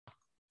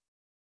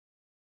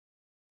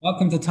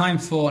Welcome to Time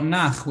for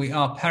Nach. We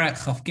are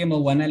Perek Chaf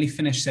Gimel. We're nearly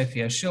finished Sefer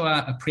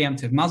Yeshua, a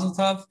preemptive Mazel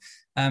Tov.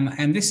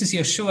 And this is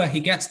Yeshua. He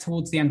gets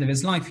towards the end of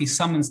his life. He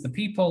summons the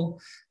people.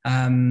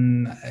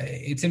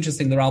 It's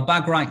interesting. The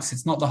Ralbag writes,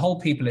 it's not the whole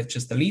people, it's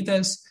just the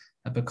leaders,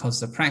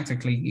 because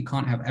practically you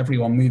can't have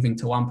everyone moving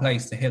to one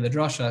place to hear the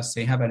drasha. So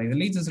you have only the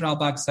leaders, the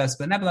Ralbag says.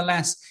 But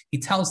nevertheless, he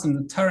tells them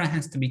the Torah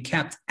has to be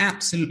kept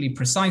absolutely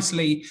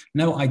precisely,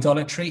 no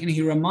idolatry. And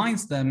he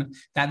reminds them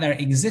that their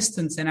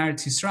existence in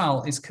Eretz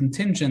Yisrael is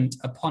contingent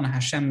upon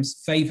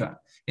Hashem's favor,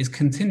 is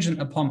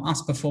contingent upon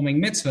us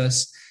performing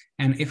mitzvahs.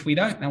 And if we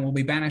don't, then we'll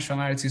be banished from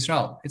Eretz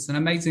Yisrael. It's an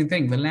amazing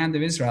thing. The land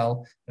of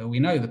Israel, we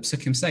know, the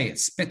Psukim say, it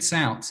spits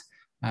out.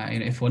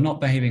 If we're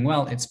not behaving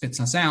well, it spits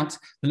us out.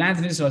 The land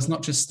of Israel is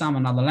not just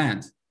another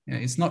land.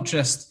 It's not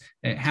just,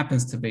 it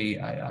happens to be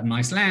a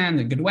nice land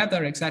and good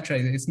weather, etc.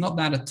 It's not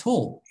that at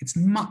all. It's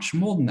much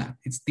more than that.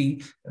 It's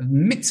the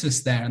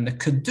mitzvahs there and the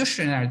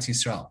kedusha in Eretz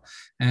Yisrael.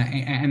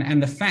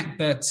 And the fact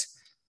that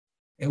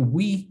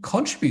we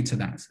contribute to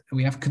that.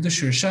 We have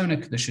Kedusha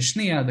Rishona, Kedusha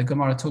Shniya. The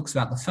Gemara talks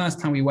about the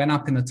first time we went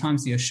up in the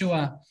times of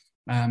Yeshua.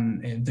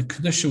 The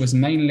Kedusha was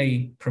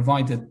mainly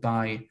provided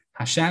by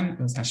Hashem. It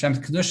was Hashem's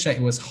Kedusha.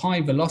 It was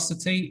high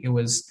velocity. It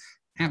was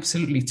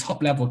absolutely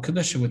top level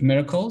Kedusha with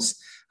miracles.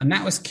 And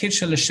that was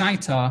Kidsha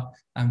L'Shaita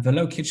and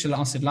Velo Kidsha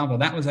L'Asid Lava.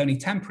 That was only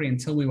temporary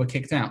until we were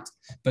kicked out.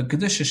 But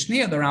Kedusha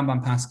Shniya, the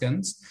Rambam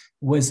Paskins,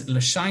 was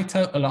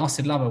L'Shaita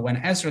L'Asid Lava. When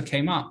Ezra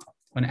came up,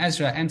 when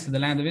Ezra entered the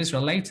land of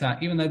Israel later,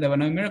 even though there were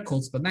no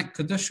miracles, but that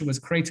Kedusha was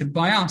created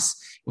by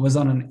us, it was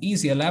on an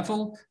easier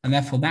level, and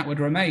therefore that would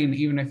remain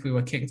even if we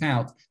were kicked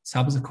out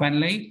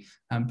subsequently.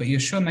 But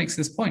Yeshua makes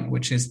this point,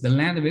 which is the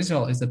land of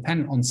Israel is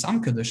dependent on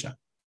some Kedusha.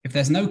 If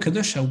there's no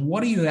Kedusha,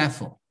 what are you there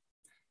for?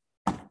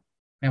 We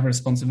have a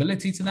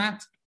responsibility to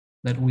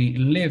that we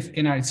live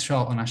in Eretz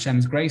Yisrael on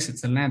Hashem's grace.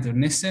 It's a land of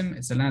Nisim,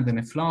 it's a land of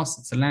Niflas,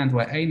 it's a land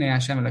where Einei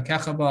Hashem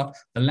Elokecha ba,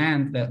 the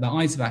land, the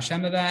eyes of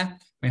Hashem are there.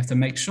 We have to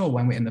make sure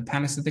when we're in the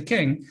palace of the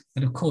king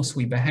that, of course,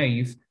 we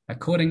behave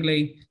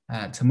accordingly.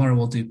 Tomorrow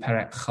we'll do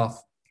Perek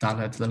Chaf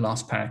Daled, the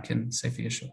last Perek in Sefer Yeshua.